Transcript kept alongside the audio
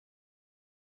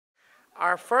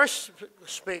Our first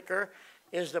speaker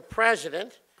is the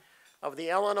president of the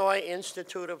Illinois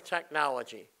Institute of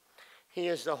Technology. He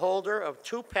is the holder of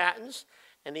 2 patents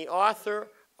and the author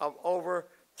of over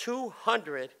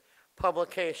 200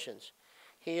 publications.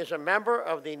 He is a member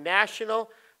of the National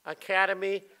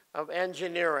Academy of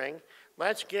Engineering.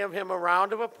 Let's give him a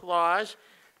round of applause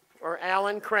for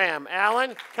Alan Cramb.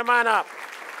 Alan, come on up.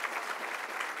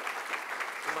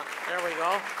 Come on. There we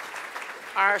go.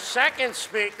 Our second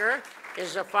speaker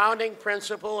is the founding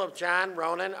principal of John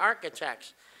Ronan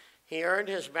Architects. He earned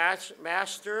his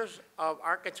Master's of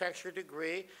Architecture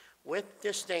degree with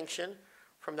distinction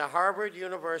from the Harvard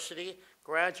University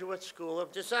Graduate School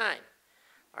of Design.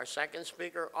 Our second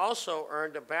speaker also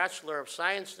earned a Bachelor of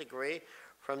Science degree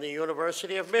from the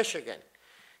University of Michigan.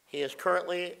 He is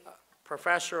currently a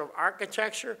professor of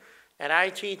architecture at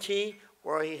ITT,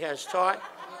 where he has taught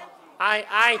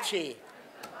IT.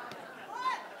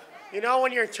 You know,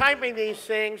 when you're typing these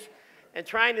things and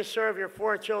trying to serve your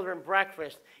 4 children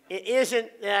breakfast, it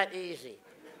isn't that easy.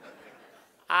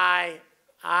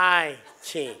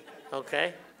 IT,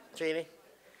 okay, Jeannie?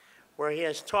 Where he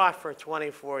has taught for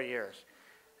 24 years.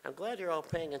 I'm glad you're all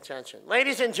paying attention.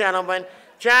 Ladies and gentlemen,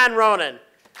 John Ronan.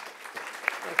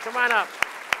 Come on up.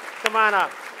 Come on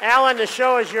up. Alan, the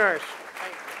show is yours.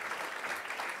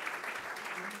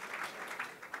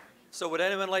 So would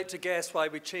anyone like to guess why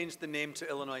we changed the name to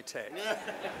Illinois Tech?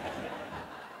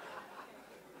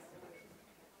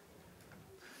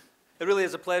 It really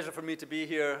is a pleasure for me to be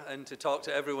here and to talk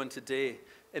to everyone today.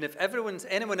 And if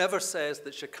anyone ever says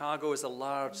that Chicago is a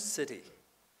large city,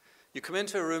 you come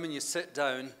into a room and you sit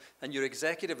down and your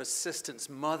executive assistant's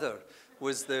mother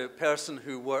was the person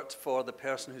who worked for the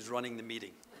person who's running the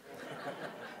meeting.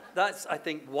 That's, I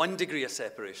think, 1 degree of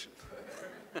separation.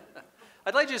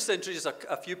 I'd like just to introduce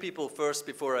a few people first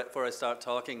before I start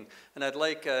talking. And I'd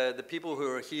like the people who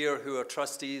are here who are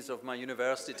trustees of my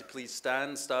university to please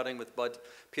stand, starting with Bud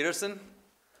Peterson,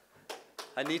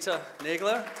 Anita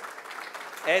Nagler,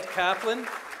 Ed Kaplan,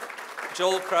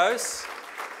 Joel Kraus,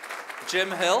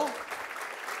 Jim Hill.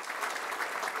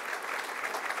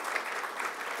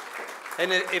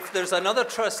 And if there's another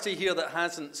trustee here that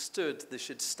hasn't stood, they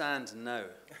should stand now.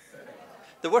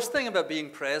 The worst thing about being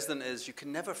president is you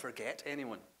can never forget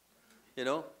anyone, you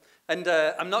know? And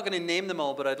I'm not going to name them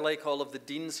all, but I'd like all of the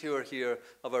deans who are here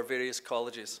of our various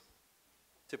colleges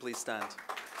to please stand.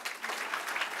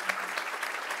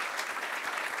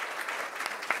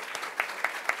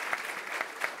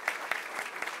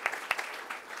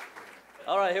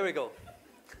 All right, here we go.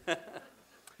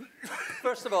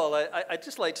 First of all, I'd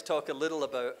just like to talk a little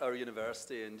about our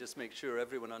university and just make sure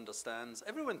everyone understands.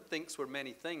 Everyone thinks we're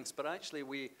many things, but actually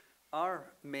we are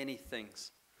many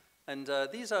things. And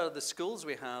these are the schools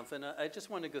we have, and I just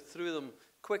want to go through them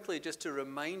quickly just to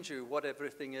remind you what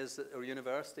everything is at our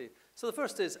university. So the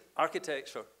first is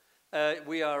architecture.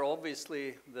 We are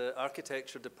obviously the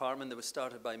architecture department that was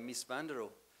started by Mies van der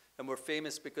Rohe. And we're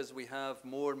famous because we have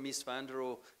more Mies van der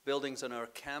Rohe buildings on our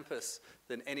campus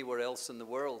than anywhere else in the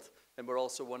world. And we're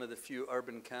also one of the few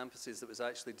urban campuses that was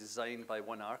actually designed by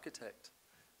one architect.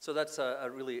 So that's a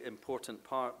really important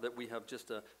part, that we have just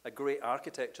a great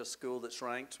architecture school that's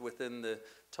ranked within the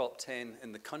top 10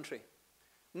 in the country.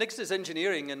 Next is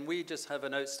engineering, and we just have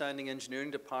an outstanding engineering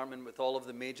department with all of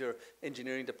the major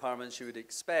engineering departments you would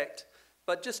expect.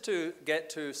 But just to get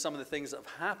to some of the things that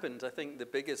have happened, I think the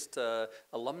biggest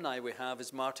alumni we have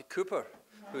is Marty Cooper,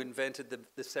 who invented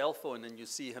the cell phone, and you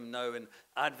see him now in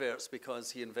adverts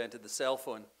because he invented the cell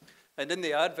phone. And in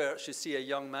the adverts, you see a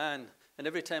young man, and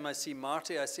every time I see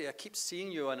Marty, I say, I keep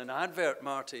seeing you on an advert,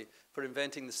 Marty, for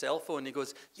inventing the cell phone. And he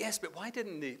goes, yes, but why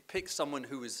didn't they pick someone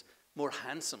who was more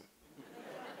handsome,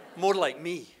 more like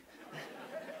me?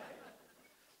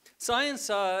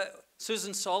 Science,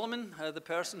 Susan Solomon, the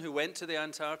person who went to the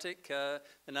Antarctic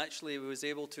and actually was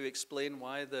able to explain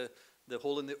why the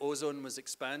hole in the ozone was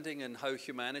expanding and how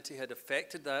humanity had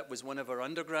affected that, was one of our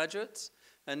undergraduates.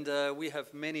 And we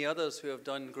have many others who have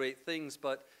done great things,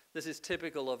 but this is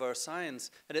typical of our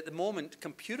science. And at the moment,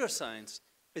 computer science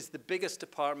is the biggest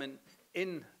department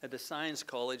in the science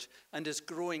college and is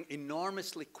growing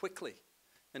enormously quickly.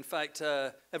 In fact,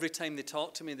 every time they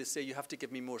talk to me, they say, you have to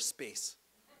give me more space,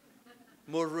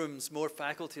 more rooms, more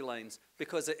faculty lines,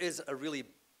 because it is a really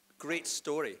great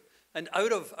story. And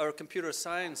out of our computer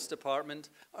science department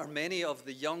are many of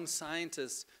the young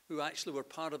scientists who actually were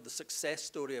part of the success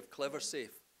story of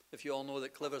CleverSafe. If you all know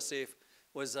that CleverSafe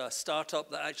was a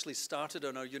startup that actually started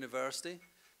on our university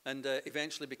and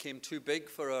eventually became too big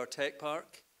for our tech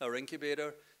park, our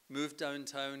incubator, moved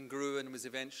downtown, grew, and was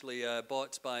eventually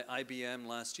bought by IBM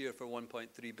last year for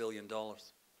 $1.3 billion.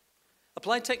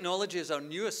 Applied Technology is our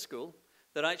newest school,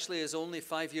 that actually is only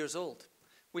 5 years old.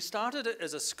 We started it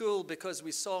as a school because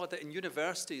we saw that in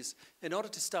universities, in order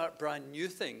to start brand new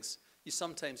things, you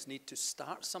sometimes need to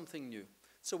start something new.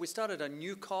 So we started a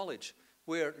new college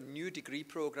where new degree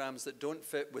programs that don't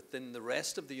fit within the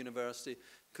rest of the university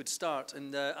could start.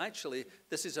 And actually,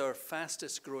 this is our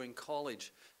fastest growing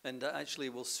college, and actually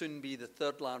will soon be the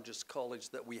third largest college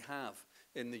that we have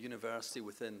in the university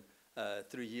within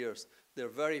 3 years. They're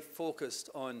very focused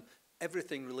on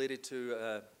everything related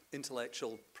to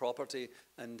intellectual property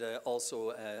and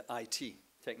also IT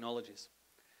technologies.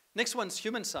 Next one's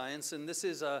human science, and this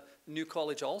is a new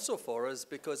college also for us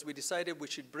because we decided we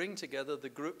should bring together the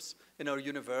groups in our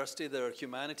university that are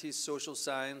humanities, social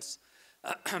science,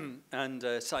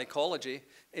 and psychology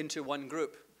into one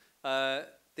group.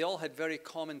 They all had very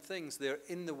common things. They're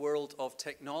in the world of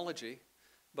technology,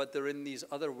 but they're in these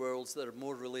other worlds that are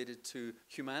more related to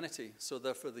humanity, so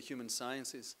therefore the human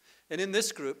sciences. And in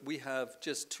this group, we have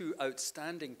just 2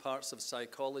 outstanding parts of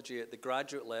psychology at the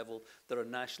graduate level that are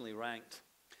nationally ranked.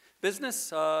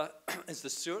 Business is the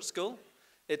Stewart School.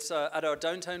 It's at our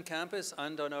downtown campus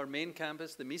and on our main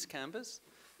campus, the Meese campus.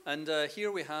 And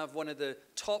here we have one of the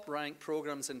top-ranked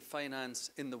programs in finance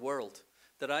in the world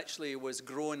that actually was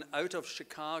grown out of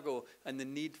Chicago and the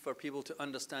need for people to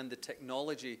understand the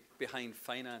technology behind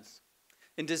finance.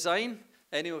 In design,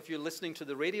 any of you listening to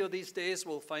the radio these days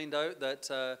will find out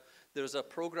that there's a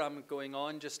program going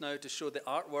on just now to show the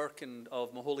artwork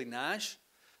of Moholy-Nagy.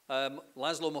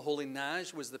 Laszlo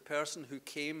Moholy-Nagy was the person who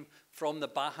came from the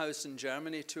Bauhaus in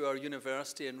Germany to our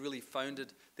university and really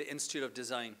founded the Institute of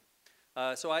Design.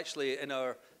 So actually in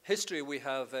our history we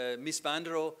have Mies van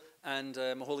der Rohe and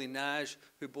Moholy-Nagy,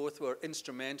 who both were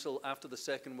instrumental after the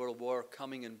Second World War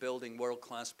coming and building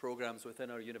world-class programs within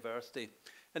our university.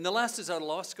 And the last is our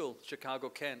law school,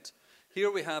 Chicago-Kent. Here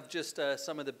we have just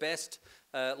some of the best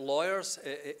lawyers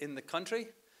in the country.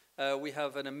 We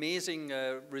have an amazing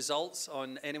results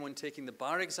on anyone taking the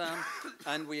bar exam,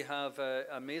 and we have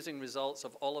amazing results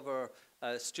of all of our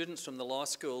students from the law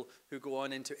school who go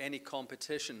on into any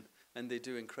competition, and they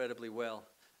do incredibly well.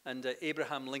 And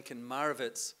Abraham Lincoln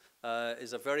Marovitz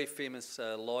is a very famous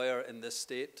lawyer in this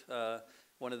state,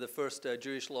 one of the first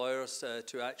Jewish lawyers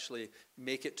to actually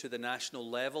make it to the national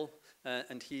level,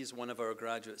 and he's one of our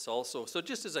graduates also. So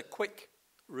just as a quick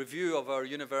review of our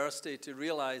university to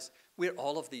realize we're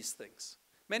all of these things.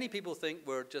 Many people think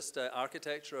we're just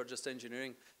architecture or just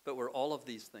engineering, but we're all of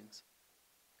these things.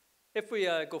 If we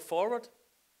go forward,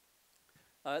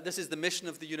 this is the mission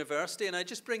of the university, and I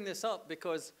just bring this up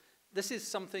because this is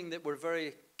something that we're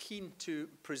very keen to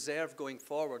preserve going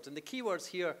forward. And the key words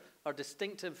here are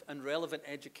distinctive and relevant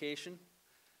education,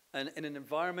 and in an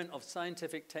environment of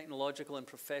scientific, technological, and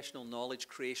professional knowledge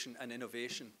creation and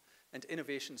innovation. And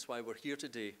innovation is why we're here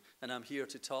today, and I'm here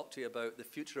to talk to you about the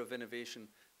future of innovation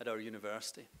at our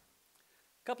university.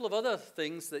 A couple of other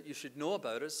things that you should know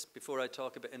about us before I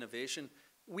talk about innovation.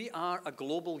 We are a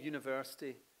global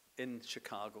university in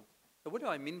Chicago. Now, what do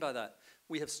I mean by that?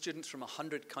 We have students from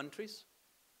 100 countries.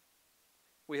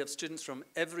 We have students from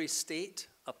every state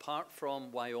apart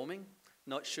from Wyoming.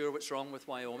 Not sure what's wrong with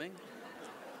Wyoming.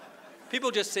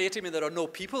 People just say to me there are no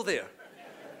people there.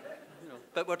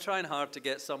 But we're trying hard to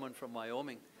get someone from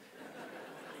Wyoming.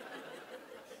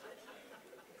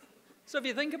 So if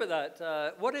you think about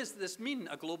that, what does this mean,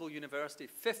 a global university?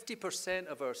 50%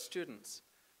 of our students,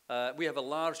 we have a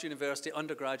large university,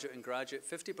 undergraduate and graduate,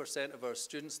 50% of our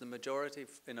students, the majority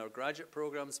in our graduate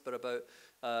programs, but about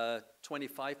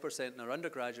 25% in our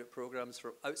undergraduate programs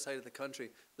from outside of the country,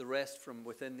 the rest from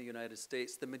within the United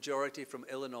States, the majority from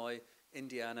Illinois,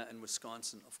 Indiana, and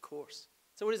Wisconsin, of course.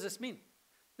 So what does this mean?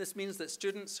 This means that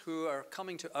students who are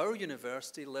coming to our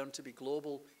university learn to be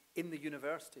global in the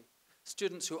university.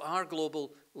 Students who are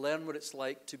global learn what it's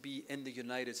like to be in the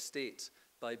United States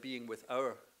by being with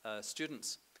our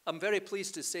students. I'm very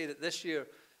pleased to say that this year,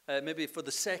 maybe for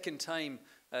the second time,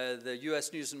 the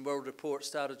US News and World Report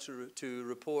started to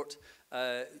report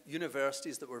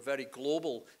universities that were very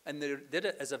global, and they did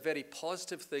it as a very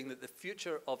positive thing, that the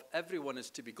future of everyone is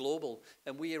to be global,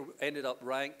 and we ended up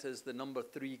ranked as the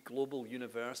 #3 global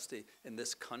university in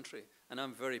this country, and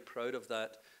I'm very proud of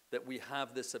that we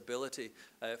have this ability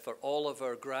for all of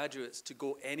our graduates to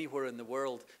go anywhere in the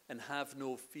world and have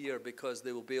no fear because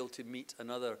they will be able to meet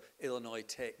another Illinois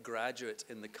Tech graduate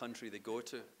in the country they go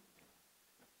to.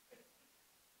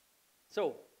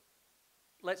 So,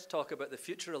 let's talk about the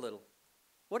future a little.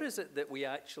 What is it that we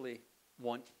actually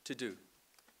want to do?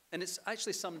 And it's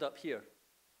actually summed up here.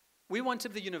 We want to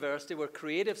be the university where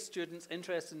creative students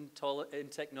interested in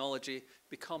technology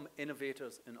become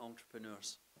innovators and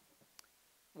entrepreneurs.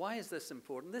 Why is this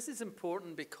important? This is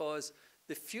important because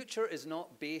the future is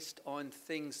not based on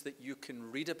things that you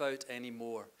can read about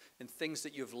anymore and things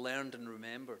that you've learned and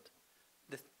remembered.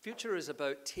 The future is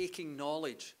about taking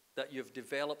knowledge that you've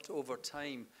developed over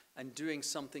time and doing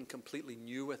something completely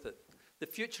new with it. The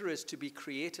future is to be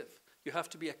creative. You have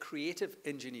to be a creative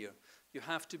engineer. You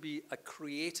have to be a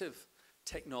creative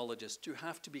technologist. You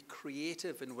have to be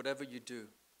creative in whatever you do.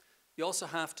 You also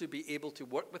have to be able to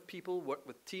work with people, work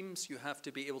with teams. You have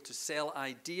to be able to sell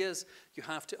ideas. You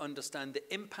have to understand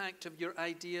the impact of your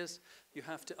ideas. You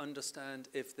have to understand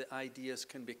if the ideas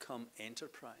can become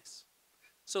enterprise.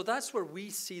 So that's where we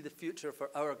see the future for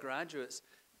our graduates,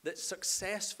 that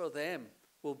success for them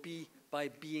will be by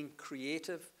being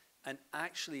creative and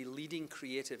actually leading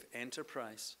creative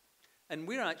enterprise. And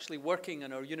we're actually working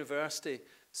in our university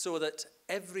so that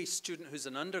every student who's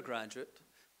an undergraduate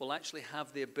will actually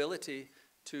have the ability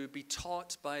to be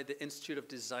taught by the Institute of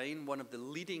Design, one of the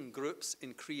leading groups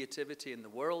in creativity in the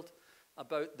world,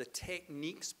 about the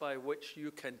techniques by which you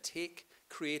can take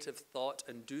creative thought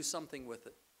and do something with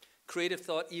it. Creative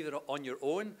thought either on your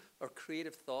own or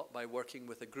creative thought by working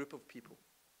with a group of people.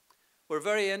 We're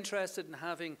very interested in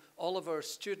having all of our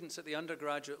students at the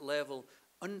undergraduate level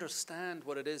understand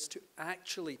what it is to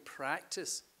actually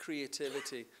practice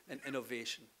creativity and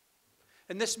innovation.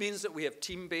 And this means that we have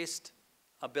team-based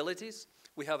abilities.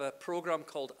 We have a program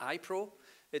called iPro.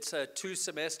 It's a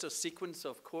 2-semester sequence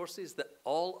of courses that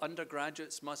all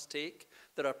undergraduates must take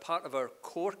that are part of our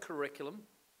core curriculum,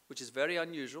 which is very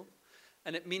unusual.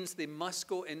 And it means they must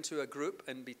go into a group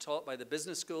and be taught by the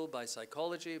business school, by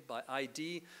psychology, by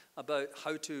ID, about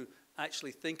how to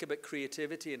actually think about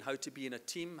creativity and how to be in a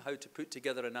team, how to put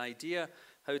together an idea,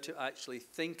 how to actually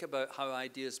think about how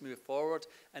ideas move forward,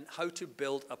 and how to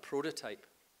build a prototype.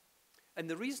 And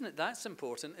the reason that that's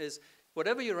important is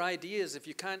whatever your idea is, if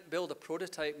you can't build a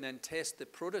prototype and then test the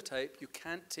prototype, you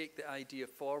can't take the idea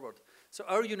forward. So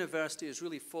our university is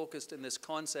really focused in this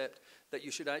concept that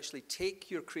you should actually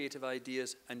take your creative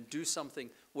ideas and do something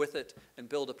with it and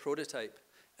build a prototype.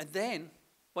 And then,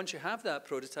 once you have that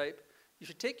prototype, you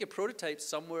should take your prototype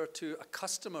somewhere to a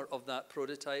customer of that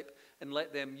prototype and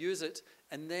let them use it,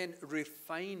 and then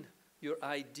refine your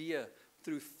idea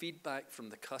through feedback from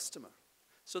the customer.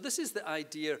 So this is the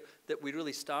idea that we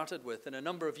really started with. And a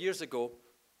number of years ago,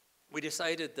 we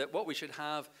decided that what we should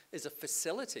have is a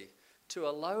facility to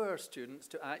allow our students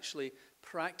to actually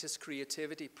practice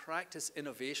creativity, practice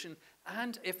innovation,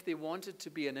 and if they wanted to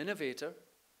be an innovator,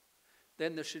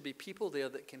 then there should be people there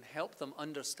that can help them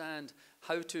understand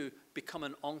how to become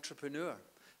an entrepreneur,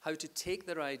 how to take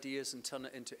their ideas and turn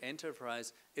it into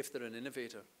enterprise if they're an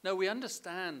innovator. Now, we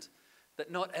understand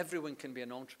that not everyone can be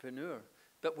an entrepreneur,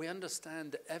 but we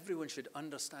understand that everyone should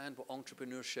understand what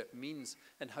entrepreneurship means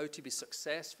and how to be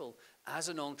successful as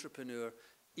an entrepreneur,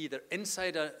 either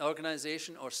inside an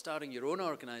organization or starting your own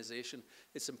organization.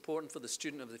 It's important for the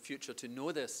student of the future to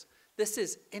know this. This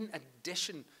is in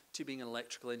addition to being an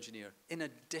electrical engineer, in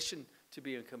addition to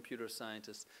being a computer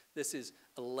scientist. This is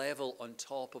a level on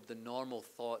top of the normal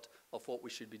thought of what we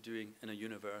should be doing in a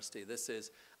university. This is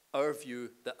our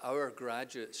view that our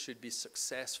graduates should be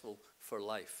successful for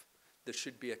life. There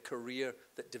should be a career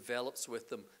that develops with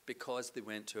them because they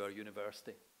went to our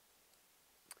university.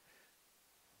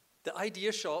 The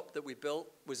idea shop that we built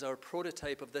was our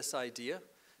prototype of this idea.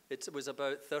 It was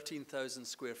about 13,000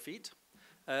 square feet.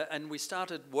 And we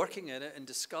started working in it and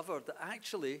discovered that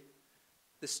actually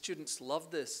the students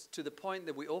loved this, to the point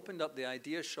that we opened up the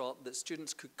idea shop that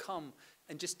students could come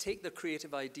and just take their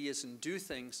creative ideas and do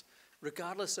things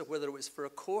regardless of whether it was for a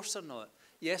course or not.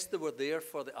 Yes, they were there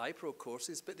for the iPro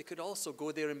courses, but they could also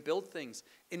go there and build things.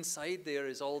 Inside there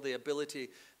is all the ability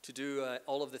to do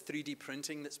all of the 3D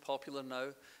printing that's popular now,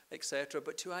 etc.,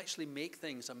 but to actually make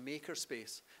things, a maker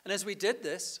space. And as we did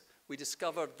this, we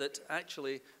discovered that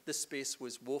actually this space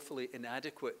was woefully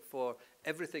inadequate for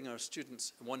everything our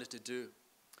students wanted to do.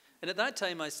 And at that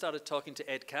time, I started talking to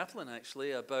Ed Kaplan,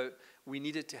 actually, about we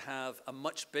needed to have a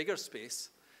much bigger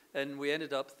space. And we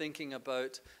ended up thinking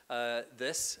about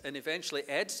this. And eventually,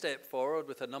 Ed stepped forward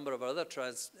with a number of other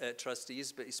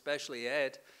trustees, but especially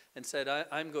Ed, and said,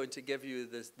 I'm going to give you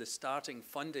the starting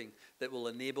funding that will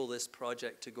enable this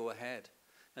project to go ahead.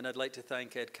 And I'd like to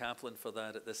thank Ed Kaplan for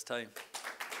that at this time.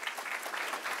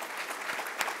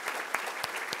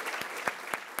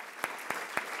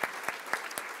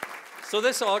 So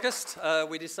this August,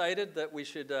 we decided that we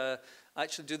should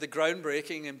actually do the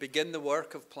groundbreaking and begin the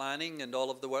work of planning and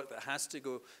all of the work that has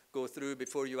to go through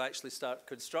before you actually start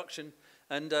construction.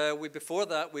 And before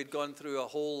that, we'd gone through a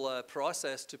whole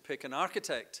process to pick an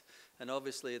architect. And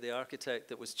obviously the architect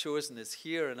that was chosen is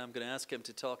here, and I'm going to ask him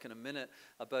to talk in a minute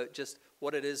about just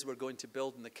what it is we're going to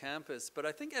build in the campus. But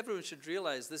I think everyone should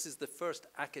realize this is the first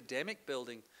academic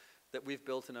building that we've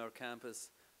built in our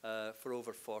campus for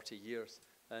over 40 years.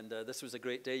 And this was a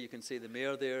great day. You can see the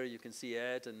mayor there, you can see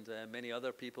Ed and many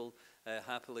other people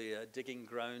happily digging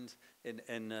ground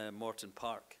in Morton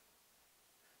Park.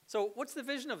 So what's the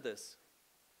vision of this?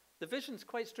 The vision's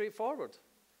quite straightforward.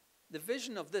 The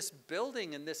vision of this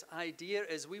building and this idea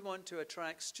is we want to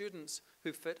attract students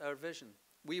who fit our vision.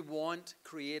 We want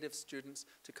creative students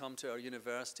to come to our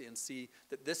university and see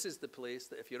that this is the place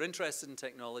that if you're interested in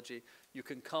technology, you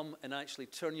can come and actually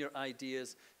turn your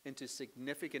ideas into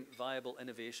significant, viable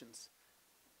innovations.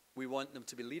 We want them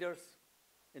to be leaders,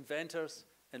 inventors,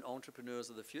 and entrepreneurs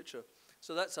of the future.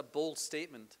 So that's a bold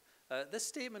statement. This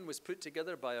statement was put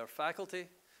together by our faculty,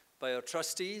 by our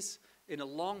trustees, in a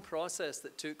long process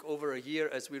that took over a year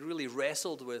as we really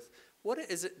wrestled with what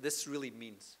is it this really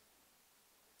means.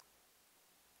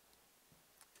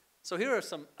 So here are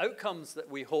some outcomes that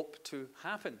we hope to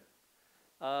happen.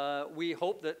 We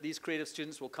hope that these creative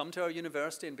students will come to our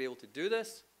university and be able to do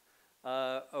this.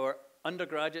 Our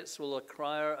undergraduates will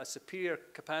acquire a superior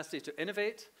capacity to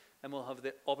innovate and will have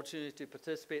the opportunity to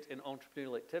participate in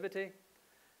entrepreneurial activity.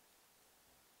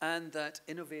 And that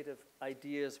innovative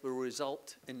ideas will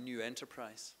result in new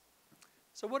enterprise.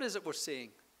 So what is it we're saying?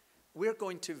 We're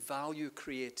going to value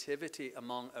creativity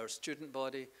among our student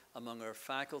body, among our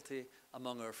faculty,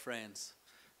 among our friends.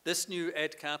 This new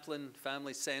Ed Kaplan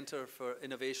Family Center for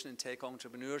Innovation and Tech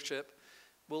Entrepreneurship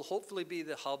will hopefully be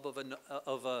the hub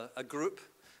of a group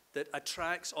that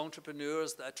attracts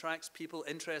entrepreneurs, that attracts people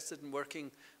interested in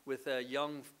working with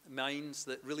young minds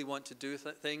that really want to do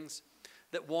things,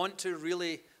 that want to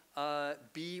really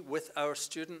be with our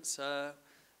students,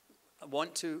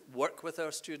 want to work with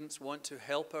our students, want to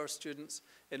help our students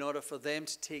in order for them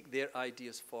to take their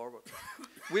ideas forward.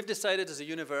 We've decided as a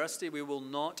university we will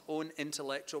not own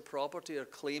intellectual property or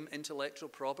claim intellectual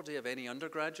property of any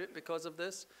undergraduate because of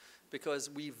this, because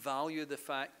we value the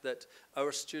fact that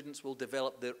our students will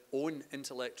develop their own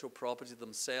intellectual property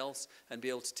themselves and be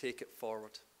able to take it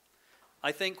forward.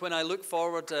 I think when I look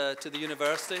forward to the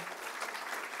university,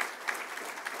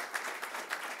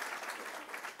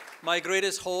 my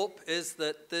greatest hope is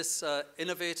that this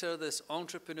innovator, this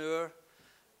entrepreneur,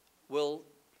 will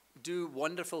do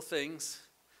wonderful things,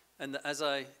 and that as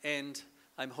I end,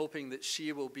 I'm hoping that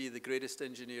she will be the greatest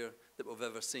engineer that we've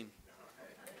ever seen.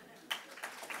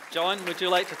 John, would you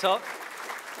like to talk?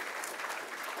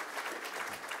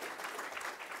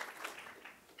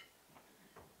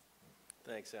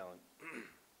 Thanks, Alan.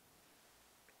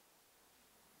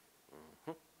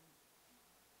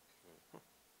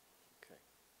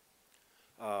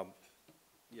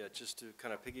 Yeah, just to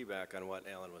kind of piggyback on what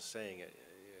Alan was saying,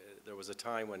 there was a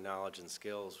time when knowledge and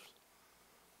skills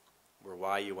were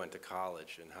why you went to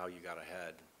college and how you got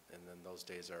ahead, and then those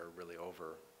days are really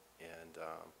over. And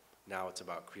now it's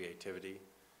about creativity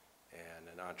and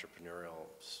an entrepreneurial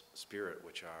spirit,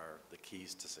 which are the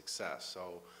keys to success.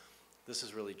 So this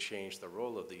has really changed the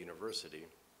role of the university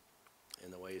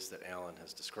in the ways that Alan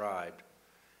has described,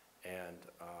 and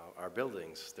our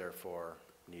buildings, therefore,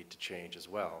 need to change as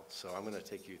well. So I'm going to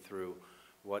take you through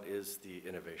what is the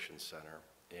Innovation Center.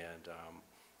 And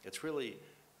it's really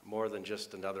more than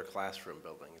just another classroom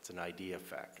building. It's an idea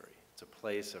factory. It's a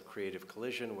place of creative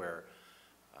collision where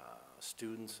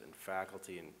students and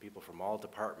faculty and people from all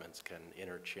departments can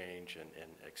interchange and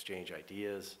exchange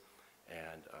ideas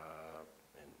and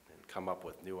come up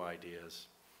with new ideas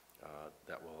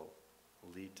that will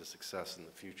lead to success in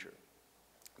the future.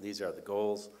 These are the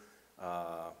goals.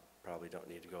 Probably don't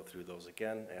need to go through those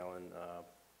again. Alan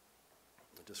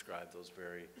described those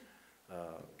very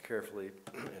carefully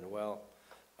and well.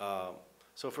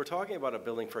 So if we're talking about a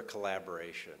building for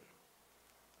collaboration,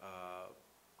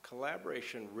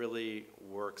 collaboration really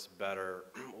works better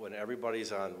when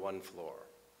everybody's on one floor,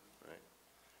 right?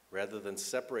 Rather than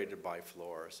separated by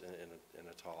floors in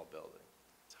a tall building.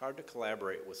 It's hard to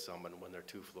collaborate with someone when they're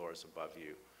 2 floors above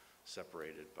you,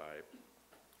 separated by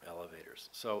elevators.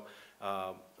 So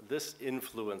this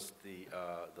influenced the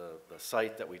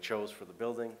site that we chose for the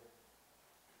building.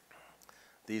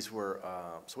 These were,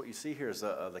 so what you see here is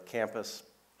the campus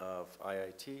of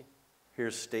IIT.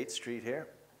 Here's State Street here.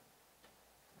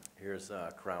 Here's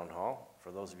Crown Hall,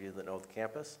 for those of you that know the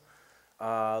campus.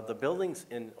 The buildings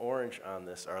in orange on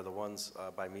this are the ones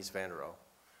by Mies van der Rohe,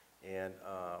 and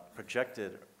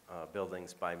projected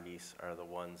buildings by Mies are the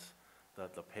ones,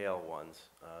 the pale ones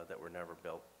that were never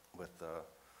built with the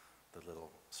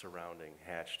little surrounding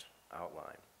hatched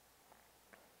outline.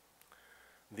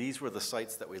 These were the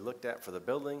sites that we looked at for the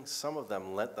building. Some of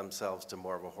them lent themselves to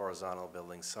more of a horizontal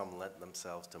building. Some lent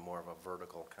themselves to more of a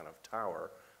vertical kind of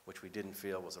tower, which we didn't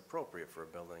feel was appropriate for a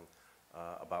building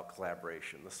about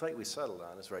collaboration. The site we settled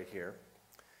on is right here.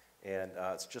 And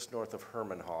it's just north of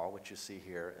Herman Hall, which you see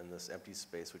here in this empty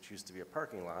space, which used to be a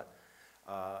parking lot.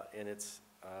 And it's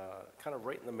kind of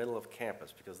right in the middle of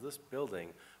campus, because this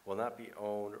building will not be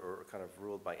owned or kind of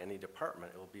ruled by any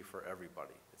department. It will be for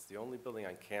everybody. It's the only building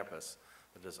on campus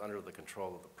that is under the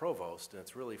control of the provost, and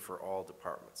it's really for all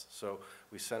departments. So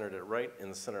we centered it right in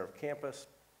the center of campus.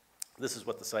 This is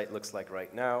what the site looks like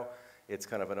right now. It's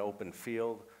kind of an open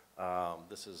field.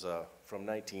 This is from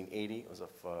 1980. It was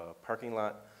a parking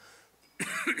lot.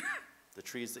 The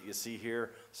trees that you see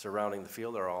here surrounding the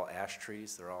field are all ash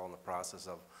trees. They're all in the process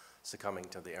of succumbing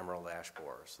to the emerald ash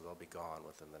borer, so they'll be gone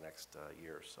within the next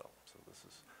year or so. So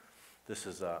this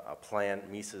is a plan,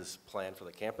 Mises plan for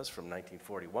the campus from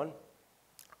 1941.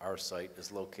 Our site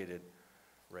is located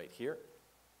right here.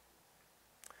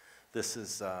 This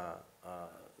is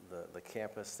the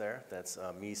campus there. That's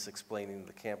Mies explaining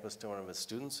the campus to one of his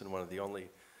students, and one of the only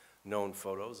known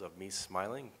photos of Mies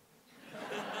smiling.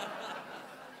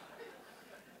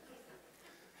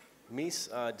 Mies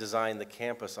designed the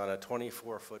campus on a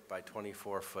 24-foot by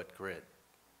 24-foot grid,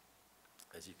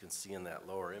 as you can see in that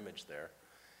lower image there.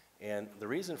 And the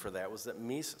reason for that was that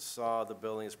Mies saw the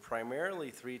building as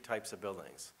primarily three types of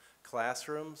buildings: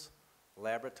 classrooms,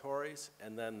 laboratories,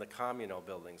 and then the communal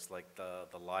buildings like the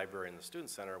library and the student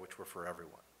center, which were for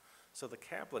everyone. So the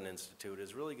Kaplan Institute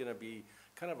is really going to be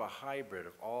kind of a hybrid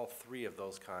of all three of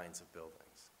those kinds of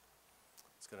buildings.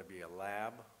 It's going to be a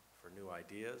lab for new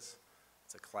ideas,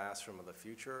 it's a classroom of the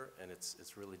future, and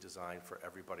it's really designed for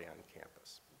everybody on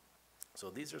campus. So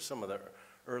these are some of the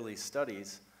early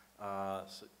studies of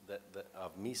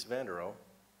Mies van der Rohe,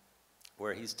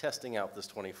 where he's testing out this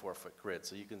 24-foot grid.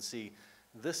 So you can see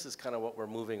this is kind of what we're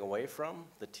moving away from,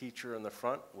 the teacher in the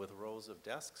front with rows of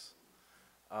desks.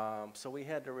 So we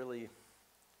had to really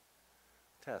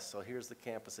test. So here's the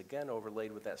campus again,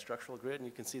 overlaid with that structural grid, and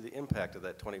you can see the impact of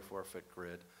that 24-foot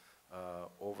grid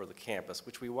over the campus,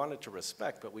 which we wanted to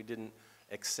respect, but we didn't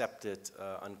accept it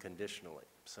unconditionally.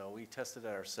 So we tested it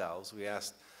ourselves. We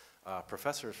asked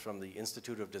professors from the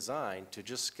Institute of Design to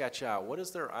just sketch out what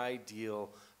is their ideal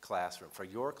classroom. For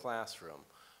your classroom,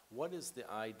 what is the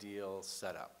ideal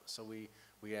setup? So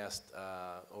we asked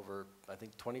over, I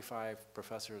think, 25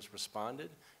 professors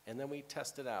responded, and then we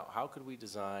tested out how could we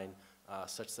design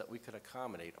such that we could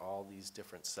accommodate all these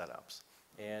different setups.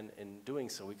 And in doing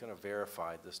so, we kind of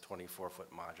verified this 24-foot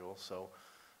module, so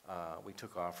we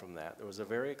took off from that. There was a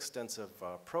very extensive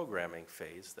programming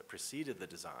phase that preceded the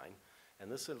design,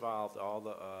 and this involved all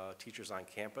the teachers on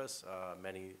campus,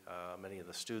 many of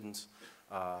the students,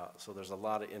 so there's a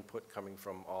lot of input coming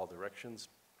from all directions.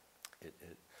 It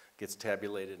gets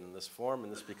tabulated in this form,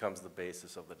 and this becomes the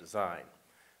basis of the design.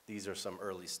 These are some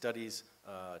early studies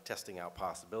testing out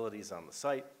possibilities on the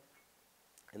site.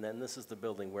 And then this is the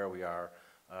building where we are,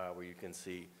 where you can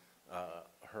see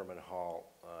Herman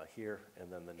Hall here,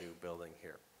 and then the new building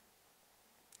here.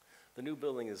 The new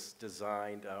building is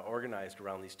designed, organized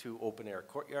around these two open-air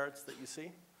courtyards that you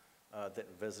see, that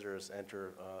visitors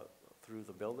enter through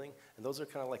the building. And those are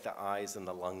kind of like the eyes and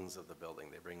the lungs of the building.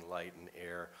 They bring light and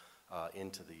air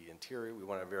into the interior. We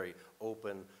want a very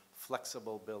open,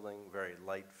 flexible building, very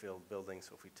light-filled building.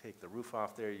 So if we take the roof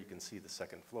off there, you can see the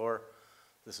second floor.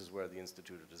 This is where the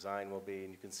Institute of Design will be,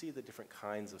 and you can see the different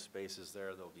kinds of spaces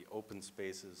there. There'll be open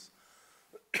spaces,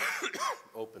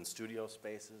 open studio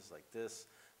spaces like this.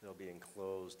 There'll be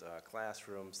enclosed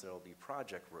classrooms. There'll be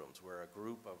project rooms where a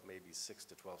group of maybe 6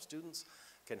 to 12 students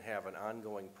can have an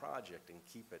ongoing project and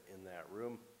keep it in that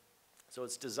room. So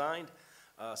it's designed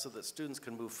so that students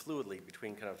can move fluidly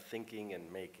between kind of thinking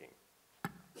and making.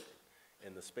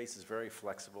 And the space is very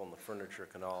flexible, and the furniture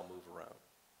can all move around.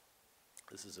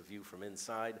 This is a view from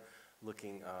inside,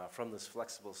 looking from this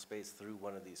flexible space through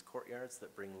one of these courtyards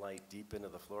that bring light deep into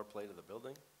the floor plate of the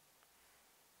building.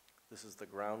 This is the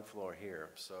ground floor here.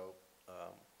 So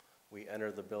we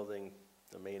enter the building,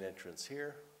 the main entrance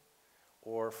here,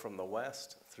 or from the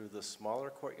west through the smaller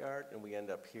courtyard, and we end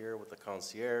up here with the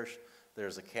concierge.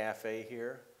 There's a cafe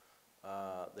here.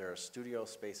 There are studio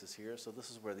spaces here. So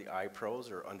this is where the iPros,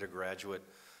 or undergraduate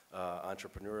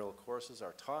entrepreneurial courses,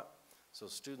 are taught. So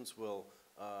students will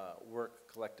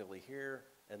work collectively here,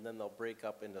 and then they'll break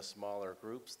up into smaller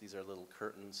groups. These are little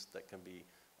curtains that can be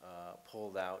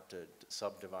pulled out to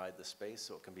subdivide the space.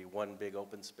 So it can be one big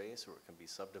open space, or it can be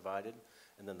subdivided.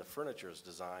 And then the furniture is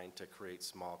designed to create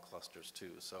small clusters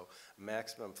too. So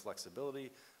maximum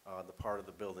flexibility on the part of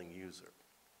the building user.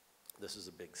 This is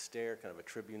a big stair, kind of a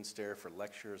tribune stair for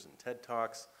lectures and TED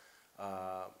Talks.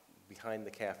 Behind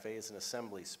the cafe is an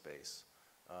assembly space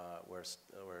where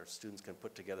students can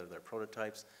put together their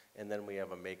prototypes. And then we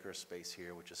have a maker space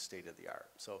here, which is state of the art.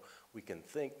 So we can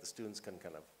think, the students can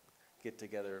kind of get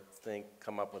together, think,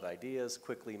 come up with ideas,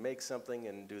 quickly make something,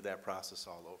 and do that process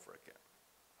all over again.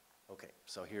 Okay,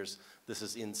 so this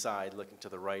is inside. Looking to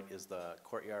the right is the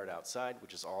courtyard outside,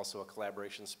 which is also a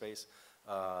collaboration space.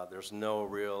 There's no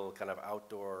real kind of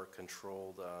outdoor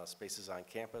controlled spaces on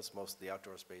campus. Most of the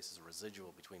outdoor space is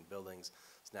residual between buildings.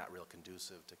 It's not real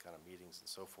conducive to kind of meetings and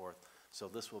so forth. So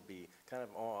this will be kind of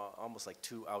almost like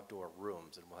 2 outdoor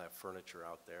rooms, and we'll have furniture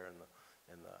out there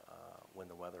when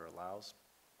the weather allows.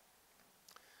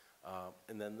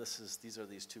 And then these are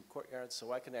these 2 courtyards,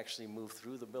 so I can actually move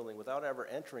through the building without ever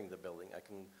entering the building. I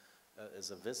can,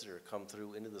 as a visitor, come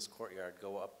through into this courtyard,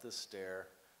 go up this stair,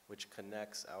 which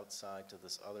connects outside to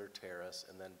this other terrace,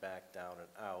 and then back down and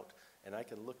out. And I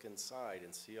can look inside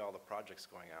and see all the projects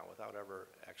going on without ever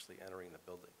actually entering the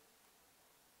building.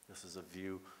 This is a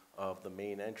view of the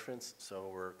main entrance, so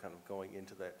we're kind of going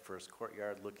into that first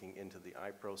courtyard, looking into the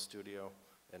iPro studio,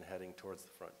 and heading towards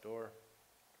the front door.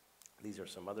 These are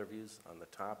some other views. On the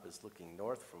top is looking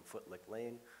north from Footlick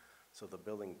Lane. So the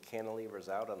building cantilevers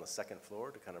out on the 2nd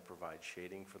floor to kind of provide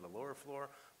shading for the lower floor,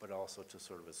 but also to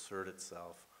sort of assert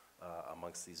itself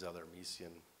amongst these other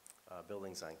Miesian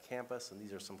buildings on campus. And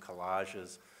these are some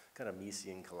collages, kind of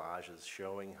Miesian collages,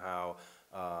 showing how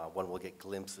one will get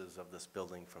glimpses of this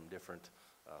building from different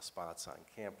spots on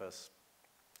campus,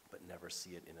 but never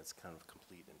see it in its kind of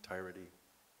complete entirety.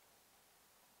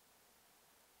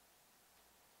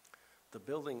 The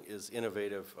building is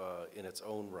innovative in its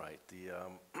own right,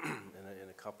 in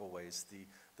a couple ways.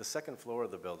 The 2nd floor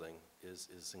of the building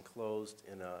is enclosed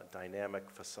in a dynamic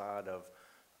facade of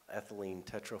ethylene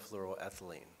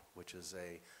tetrafluoroethylene, which is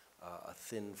a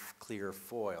thin, clear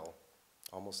foil,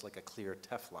 almost like a clear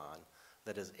Teflon,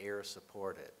 that is air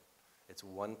supported. It's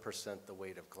 1% the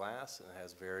weight of glass, and it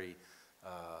has very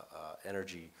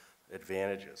energy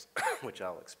advantages, which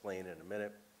I'll explain in a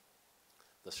minute.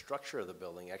 The structure of the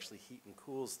building actually heat and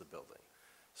cools the building.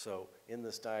 So in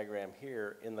this diagram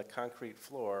here, in the concrete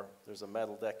floor, there's a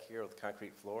metal deck here with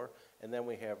concrete floor, and then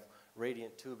we have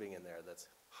radiant tubing in there that's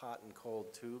hot and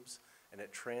cold tubes, and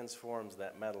it transforms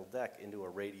that metal deck into a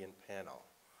radiant panel.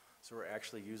 So we're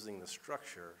actually using the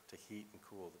structure to heat and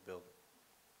cool the building.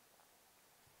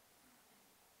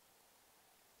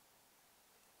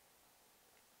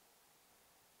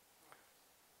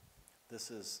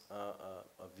 This is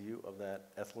a view of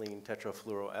that ethylene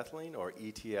tetrafluoroethylene, or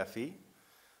ETFE.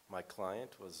 My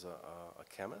client was a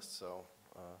chemist, so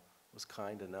was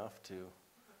kind enough to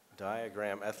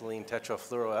diagram ethylene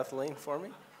tetrafluoroethylene for me.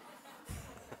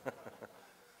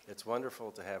 It's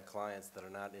wonderful to have clients that are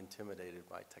not intimidated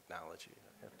by technology,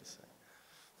 I have to say.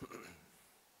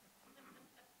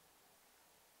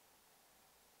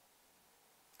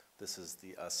 This is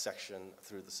the section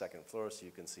through the 2nd floor, so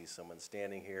you can see someone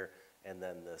standing here, and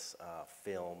then this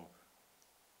film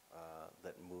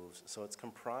that moves. So it's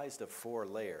comprised of 4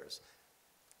 layers,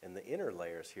 and the inner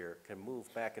layers here can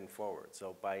move back and forward.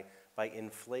 So by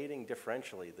inflating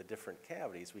differentially the different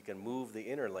cavities, we can move the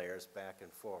inner layers back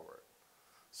and forward.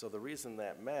 So the reason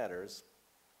that matters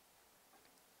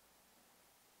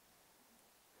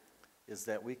is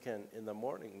that we can, in the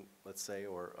morning, let's say,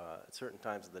 or at certain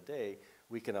times of the day,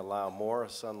 we can allow more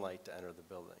sunlight to enter the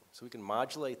building. So we can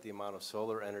modulate the amount of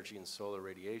solar energy and solar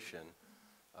radiation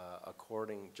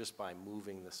just by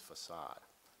moving this facade.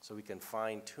 So we can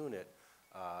fine-tune it,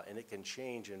 and it can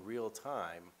change in real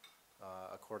time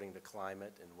according to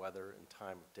climate and weather and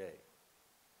time of day.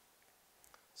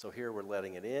 So here we're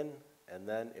letting it in, and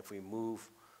then if we move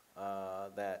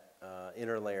that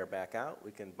inner layer back out,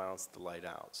 we can bounce the light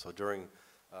out. So during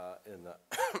in the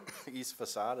east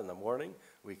facade in the morning,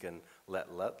 we can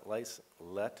let less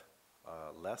light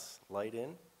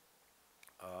in,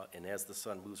 and as the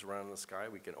sun moves around in the sky,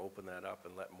 we can open that up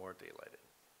and let more daylight in.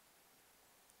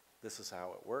 This is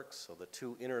how it works. So the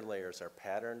 2 inner layers are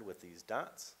patterned with these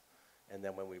dots, and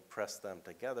then when we press them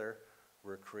together,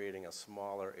 we're creating a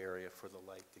smaller area for the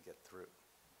light to get through.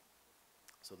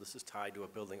 So this is tied to a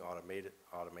building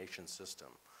automation system.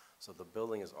 So the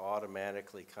building is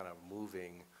automatically kind of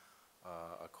moving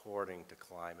according to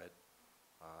climate,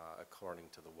 according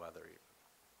to the weather even.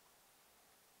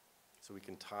 So we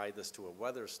can tie this to a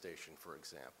weather station, for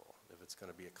example. If it's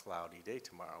going to be a cloudy day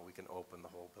tomorrow, we can open the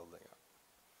whole building up.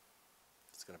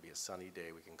 If it's going to be a sunny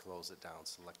day, we can close it down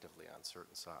selectively on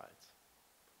certain sides.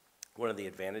 One of the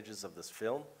advantages of this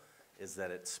film is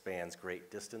that it spans great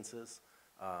distances.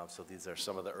 So these are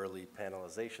some of the early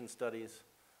panelization studies.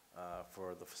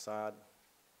 for the facade.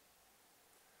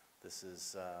 This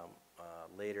is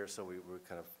later, so we were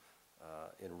kind of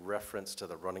in reference to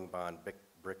the running bond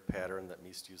brick pattern that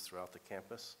Meese used throughout the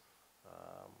campus.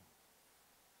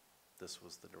 This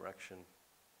was the direction.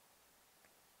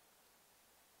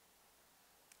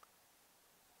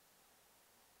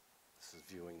 This is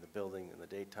viewing the building in the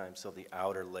daytime. So the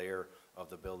outer layer of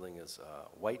the building is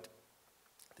white.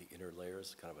 The inner layer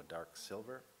is kind of a dark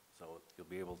silver. So you'll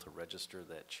be able to register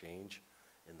that change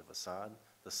in the facade.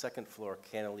 The second floor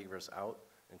cantilevers out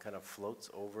and kind of floats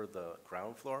over the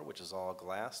ground floor, which is all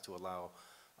glass, to allow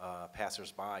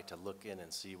passersby to look in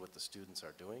and see what the students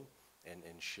are doing and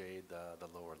shade the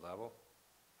lower level.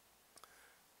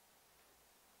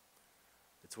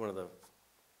 It's one of the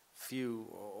few,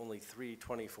 only 3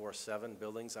 24/7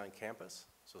 buildings on campus,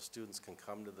 so students can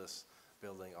come to this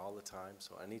building all the time.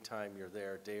 So anytime you're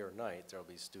there, day or night, there'll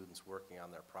be students working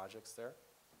on their projects there.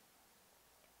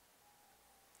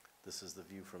 This is the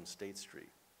view from State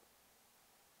Street.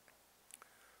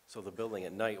 So the building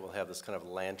at night will have this kind of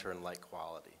lantern-like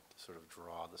quality to sort of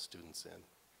draw the students in,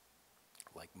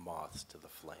 like moths to the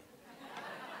flame.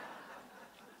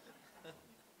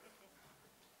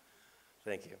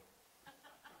 Thank you.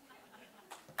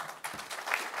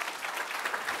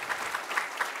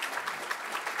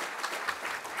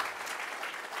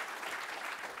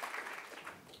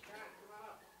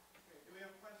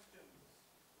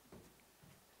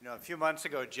 You know, a few months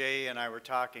ago, Jay and I were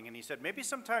talking, and he said, maybe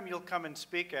sometime you'll come and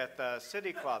speak at the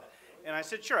City Club. And I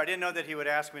said, sure. I didn't know that he would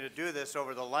ask me to do this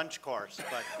over the lunch course,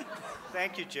 but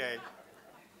thank you, Jay.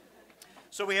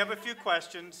 So we have a few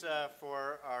questions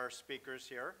for our speakers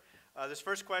here. This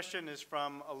first question is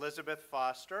from Elizabeth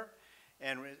Foster,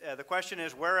 and the question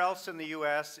is, where else in the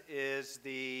U.S. is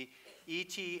the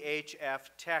ETHF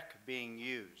tech being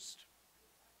used?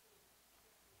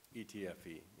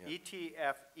 ETFE. Yeah.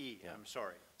 ETFE, Yeah. I'm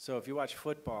sorry. So if you watch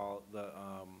football,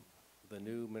 the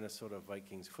new Minnesota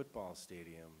Vikings football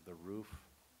stadium, the roof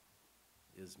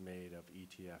is made of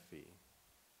ETFE.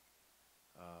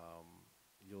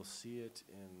 You'll see it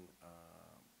in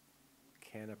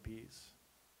canopies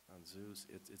on zoos.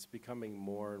 It's becoming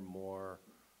more and more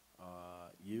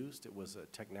used. It was a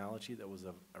technology that was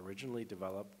originally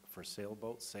developed for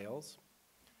sailboat sails,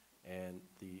 and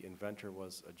the inventor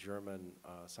was a German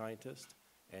scientist,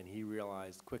 and he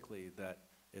realized quickly that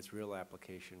its real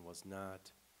application was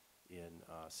not in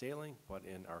sailing, but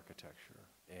in architecture.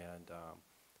 And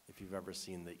if you've ever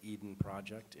seen the Eden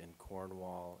Project in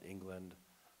Cornwall, England,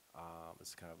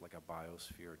 it's kind of like a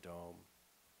biosphere dome.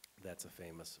 That's a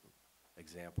famous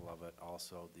example of it.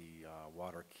 Also, the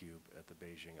water cube at the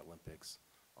Beijing Olympics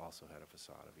also had a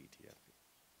facade of ETFE.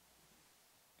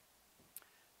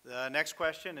 The next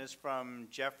question is from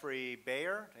Jeffrey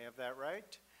Bayer. Do I have that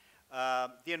right?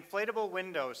 The inflatable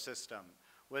window system,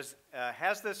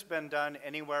 has this been done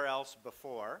anywhere else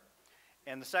before?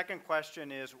 And the second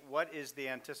question is, what is the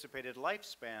anticipated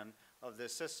lifespan of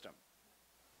this system?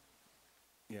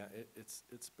 Yeah,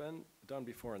 it's been done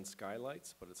before in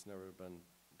skylights, but it's never been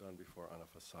done before on a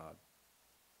facade.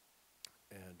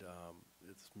 And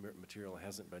its material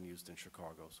hasn't been used in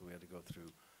Chicago, so we had to go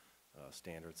through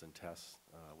standards and tests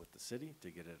with the city to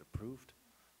get it approved.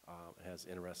 It has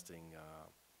interesting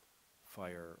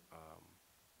fire.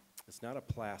 It's not a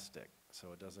plastic,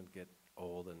 so it doesn't get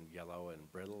old and yellow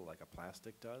and brittle like a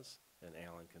plastic does. And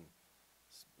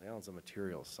Alan's a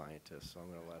materials scientist, so I'm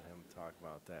going to let him talk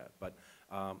about that. But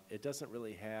it doesn't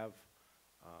really have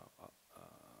a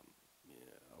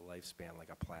lifespan like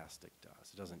a plastic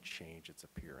does. It doesn't change its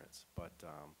appearance, but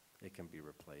it can be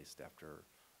replaced after,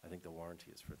 I think the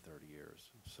warranty is for 30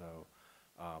 years. So,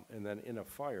 and then in a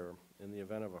fire, in the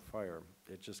event of a fire,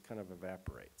 it just kind of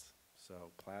evaporates.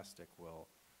 So plastic will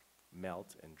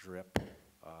melt and drip,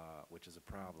 which is a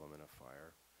problem in a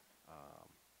fire.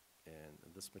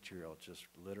 And this material just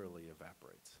literally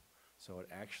evaporates. So it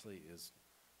actually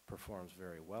performs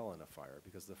very well in a fire,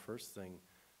 because the first thing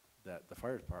that the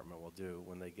fire department will do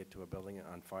when they get to a building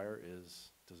on fire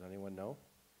is, does anyone know?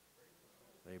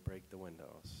 They break the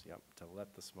windows, yep, to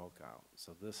let the smoke out.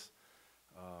 So this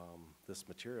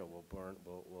material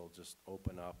will just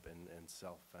open up and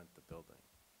self-vent the building.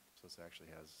 So this actually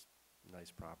has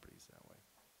nice properties that way.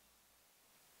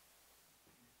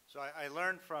 So I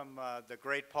learned from the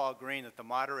great Paul Green that the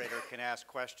moderator can ask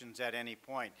questions at any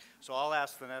point. So I'll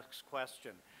ask the next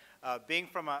question. Being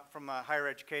from a higher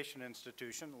education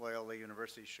institution, Loyola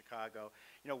University Chicago,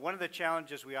 you know, one of the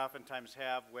challenges we oftentimes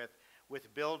have with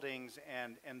buildings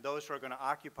and those who are going to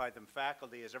occupy them,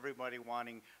 faculty, is everybody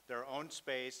wanting their own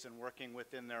space and working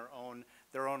within their own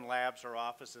labs or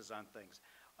offices on things.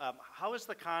 How is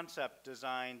the concept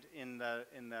designed in the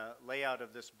layout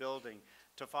of this building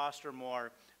to foster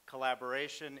more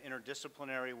collaboration,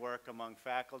 interdisciplinary work among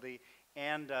faculty,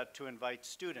 and to invite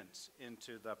students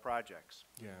into the projects?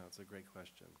 Yeah, that's a great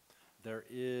question. There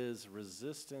is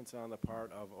resistance on the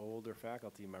part of older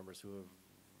faculty members who have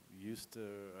used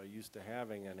to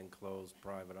having an enclosed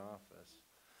private office.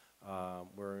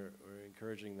 We're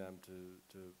encouraging them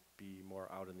to be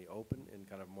more out in the open in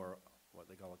kind of more what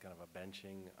they call a kind of a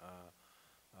benching,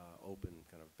 open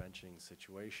kind of benching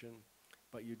situation.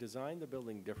 But you design the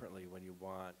building differently when you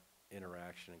want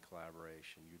interaction and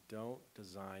collaboration. You don't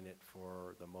design it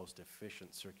for the most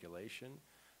efficient circulation.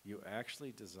 You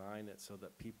actually design it so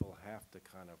that people have to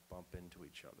kind of bump into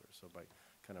each other. So by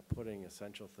kind of putting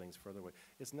essential things further away,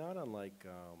 it's not unlike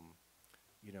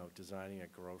you know, designing a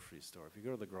grocery store. If you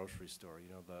go to the grocery store, you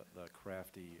know, the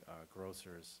crafty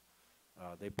grocers,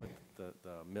 they put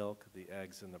the milk, the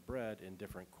eggs, and the bread in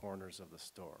different corners of the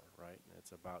store, right? And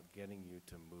it's about getting you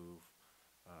to move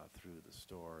through the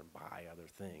store and buy other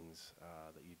things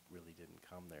that you really didn't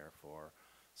come there for.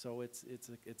 So it's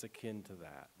akin to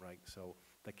that, right? So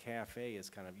the cafe is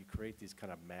kind of, you create these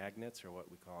kind of magnets, or what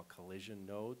we call collision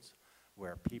nodes,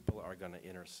 where people are going to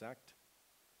intersect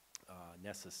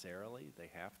necessarily. They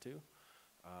have to.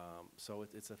 So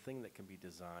it's a thing that can be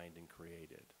designed and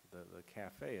created. The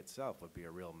cafe itself would be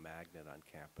a real magnet on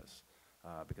campus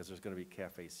because there's going to be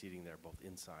cafe seating there both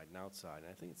inside and outside.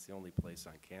 And I think it's the only place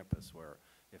on campus where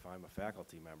if I'm a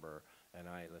faculty member and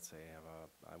let's say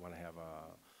I want to have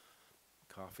a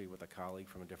coffee with a colleague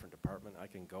from a different department, I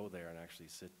can go there and actually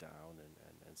sit down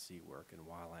and see work. And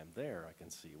while I'm there, I can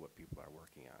see what people are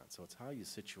working on. So it's how you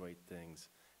situate things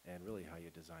and really how you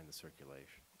design the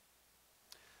circulation.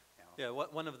 Yeah,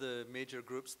 one of the major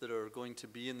groups that are going to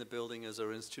be in the building is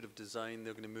our Institute of Design.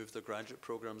 They're going to move their graduate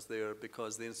programs there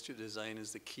because the Institute of Design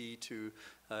is the key to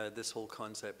this whole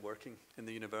concept working in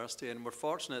the university. And we're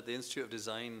fortunate the Institute of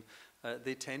Design,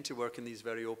 they tend to work in these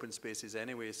very open spaces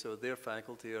anyway, so their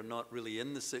faculty are not really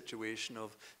in the situation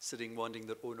of sitting wanting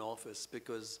their own office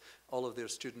because all of their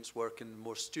students work in a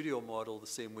more studio model the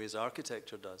same way as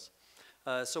architecture does.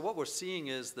 So what we're seeing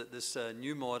is that this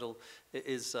new model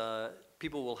is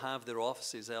people will have their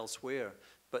offices elsewhere,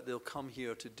 but they'll come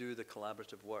here to do the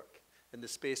collaborative work. And the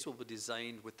space will be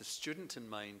designed with the student in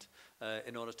mind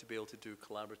in order to be able to do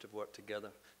collaborative work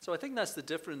together. So I think that's the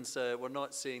difference. We're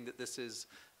not saying that this is,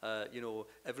 you know,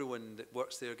 everyone that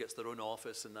works there gets their own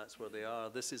office and that's where they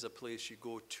are. This is a place you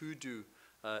go to do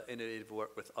innovative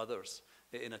work with others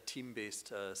in a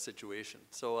team-based situation.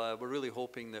 So we're really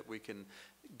hoping that we can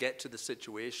get to the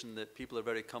situation that people are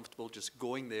very comfortable just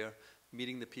going there,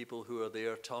 meeting the people who are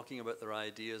there, talking about their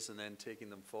ideas, and then taking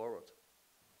them forward.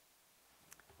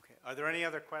 Okay. Are there any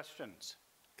other questions?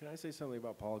 Can I say something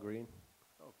about Paul Green?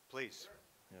 Oh, please.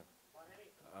 Yeah.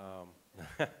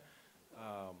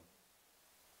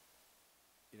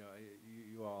 You know,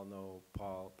 you all know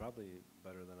Paul probably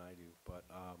better than I do, but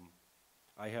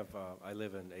I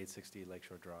live in 860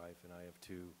 Lakeshore Drive, and I have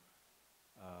two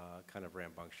kind of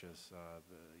rambunctious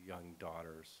young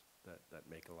daughters that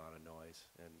make a lot of noise.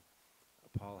 And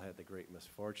Paul had the great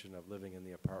misfortune of living in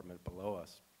the apartment below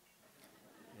us,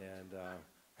 and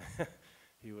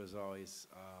he was always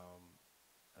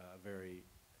very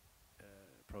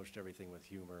approached everything with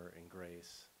humor and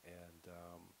grace. And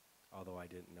although I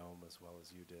didn't know him as well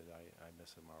as you did, I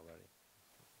miss him already.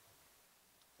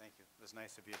 Thank you. It was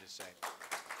nice of you to say.